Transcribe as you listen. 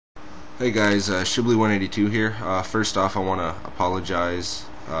Hey guys, Shibly182 here. First off, I want to apologize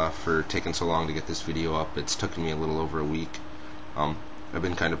for taking so long to get this video up. It's taken me a little over a week. I've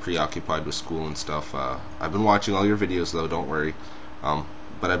been kind of preoccupied with school and stuff. I've been watching all your videos though, don't worry.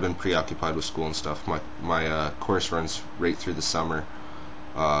 But I've been preoccupied with school and stuff. My course runs right through the summer,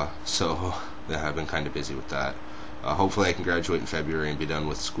 so yeah, I've been kind of busy with that. Hopefully I can graduate in February and be done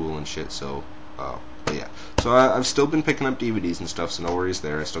with school and shit, but yeah, so I've still been picking up DVDs and stuff, so no worries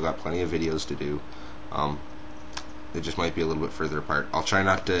there. I still got plenty of videos to do. It just might be a little bit further apart. I'll try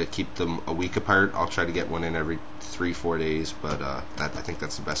not to keep them a week apart. I'll try to get one in every 3-4 days, but I think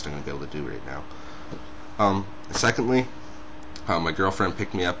that's the best I'm going to be able to do right now. Secondly, my girlfriend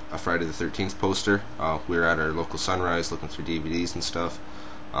picked me up a Friday the 13th poster. We were at our local Sunrise looking through DVDs and stuff.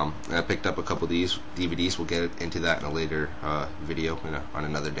 And I picked up a couple of these DVDs. We'll get into that in a later video on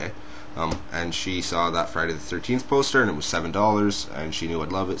another day. And she saw that Friday the 13th poster, and it was $7, and she knew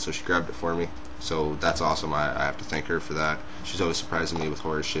I'd love it, so she grabbed it for me. So that's awesome. I have to thank her for that. She's always surprising me with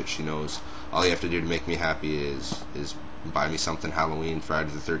horror shit. She knows all you have to do to make me happy is buy me something Halloween,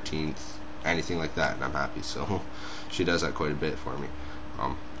 Friday the 13th, anything like that, and I'm happy. So she does that quite a bit for me.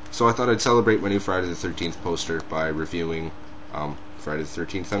 So I thought I'd celebrate my new Friday the 13th poster by reviewing Friday the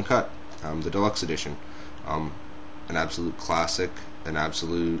 13th Uncut, the deluxe edition. An absolute classic, an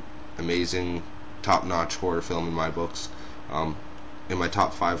absolute amazing, top-notch horror film in my books. In my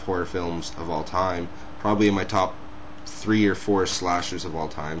top 5 horror films of all time, probably in my top 3 or 4 slashers of all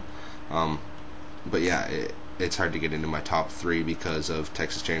time. But yeah, it's hard to get into my top 3 because of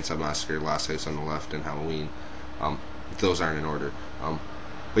Texas Chainsaw Massacre, Last House on the Left, and Halloween. Those aren't in order.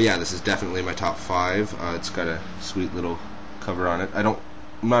 But yeah, this is definitely my top 5. It's got a sweet little cover on it. I'm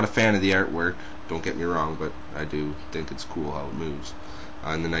not a fan of the artwork, don't get me wrong, but I do think it's cool how it moves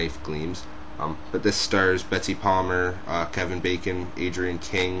and the knife gleams. But this stars Betsy Palmer, Kevin Bacon, Adrian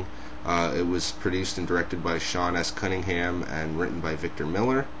King. It was produced and directed by Sean S. Cunningham and written by Victor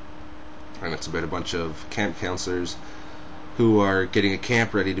Miller. And it's about a bunch of camp counselors who are getting a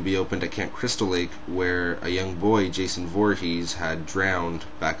camp ready to be opened at Camp Crystal Lake, where a young boy, Jason Voorhees, had drowned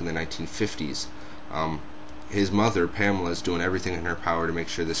back in the 1950s. His mother, Pamela, is doing everything in her power to make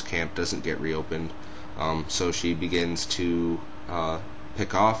sure this camp doesn't get reopened. So she begins to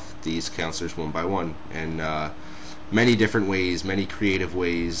pick off these counselors one by one in many different ways, many creative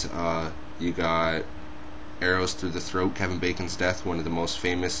ways. You got arrows through the throat, Kevin Bacon's death, one of the most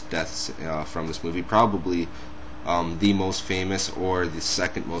famous deaths from this movie, probably the most famous or the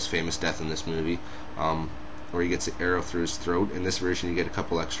second most famous death in this movie, where he gets the arrow through his throat. In this version you get a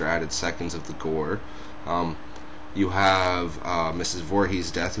couple extra added seconds of the gore. You have Mrs.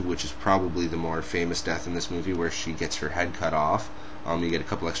 Voorhees' death, which is probably the more famous death in this movie, where she gets her head cut off. You get a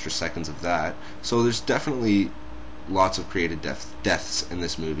couple extra seconds of that. So there's definitely lots of creative deaths in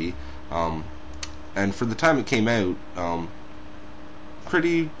this movie. And for the time it came out,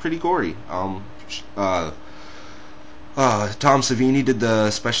 pretty gory. Tom Savini did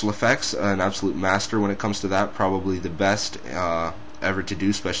the special effects, an absolute master when it comes to that. Probably the best ever to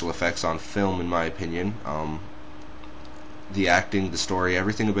do special effects on film, in my opinion. The acting, the story,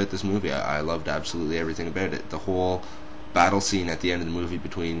 everything about this movie, I loved absolutely everything about it. The whole battle scene at the end of the movie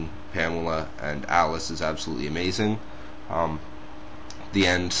between Pamela and Alice is absolutely amazing. The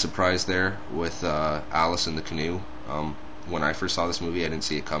end surprise there with Alice in the canoe. When I first saw this movie, I didn't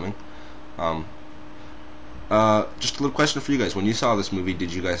see it coming. Just a little question for you guys. When you saw this movie,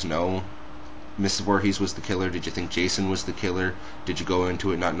 did you guys know Mrs. Voorhees was the killer? Did you think Jason was the killer? Did you go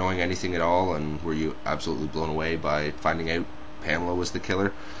into it not knowing anything at all, and were you absolutely blown away by finding out Pamela was the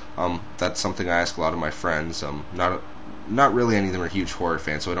killer? That's something I ask a lot of my friends. Not really any of them are huge horror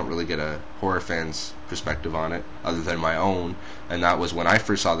fans, so I don't really get a horror fan's perspective on it other than my own. And that was when I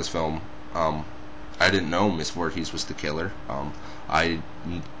first saw this film. I didn't know Miss Voorhees was the killer.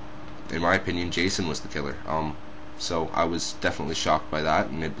 In my opinion, Jason was the killer. So I was definitely shocked by that,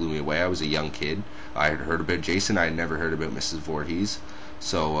 and it blew me away. I was a young kid. I had heard about Jason. I had never heard about Mrs. Voorhees.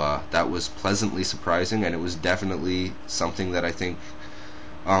 So that was pleasantly surprising, and it was definitely something that I think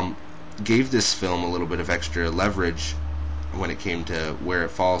gave this film a little bit of extra leverage when it came to where it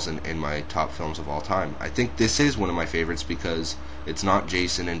falls in my top films of all time. I think this is one of my favorites because it's not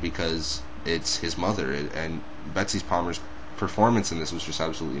Jason and because it's his mother, and Betsy Palmer's performance in this was just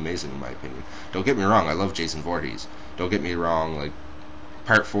absolutely amazing, in my opinion. Don't get me wrong, I love Jason Voorhees. Don't get me wrong, like,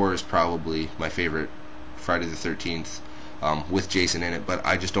 Part 4 is probably my favorite Friday the 13th with Jason in it, but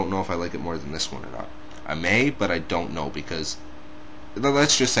I just don't know if I like it more than this one or not. I may, but I don't know, because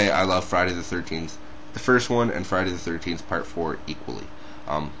let's just say I love Friday the 13th, the first one, and Friday the 13th Part 4 equally.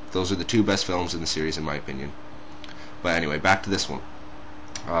 Those are the two best films in the series, in my opinion. But anyway, back to this one.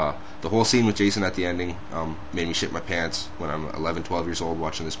 The whole scene with Jason at the ending made me shit my pants when I'm 11, 12 years old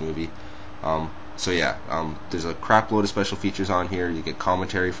watching this movie. So yeah, there's a crap load of special features on here. You get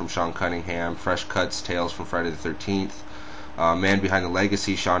commentary from Sean Cunningham, fresh cuts, tales from Friday the 13th, Man Behind the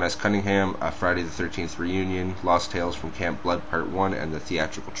Legacy, Sean S. Cunningham, Friday the 13th reunion, Lost Tales from Camp Blood Part 1, and the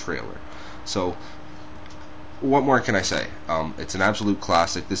theatrical trailer. So what more can I say? It's an absolute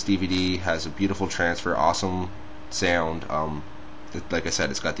classic. This DVD has a beautiful transfer, awesome sound. Like I said,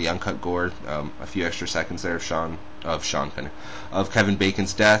 it's got the uncut gore, a few extra seconds there of Kevin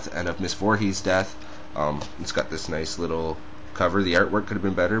Bacon's death and of Miss Voorhees' death. It's got this nice little cover. The artwork could have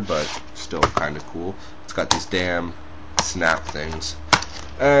been better, but still kind of cool. It's got these damn snap things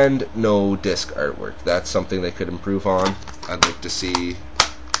and no disc artwork. That's something they could improve on. I'd like to see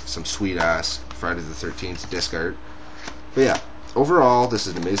some sweet ass Friday the 13th disc art. But yeah, overall, this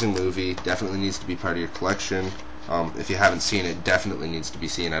is an amazing movie. Definitely needs to be part of your collection. If you haven't seen it, definitely needs to be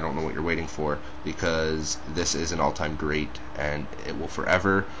seen. I don't know what you're waiting for, because this is an all-time great, and it will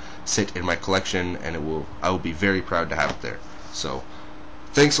forever sit in my collection, and I will be very proud to have it there. So,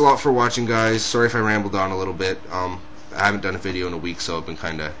 thanks a lot for watching, guys. Sorry if I rambled on a little bit. I haven't done a video in a week, so I've been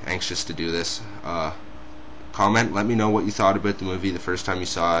kind of anxious to do this. Comment, let me know what you thought about the movie the first time you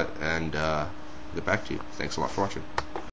saw it, and I'll get back to you. Thanks a lot for watching.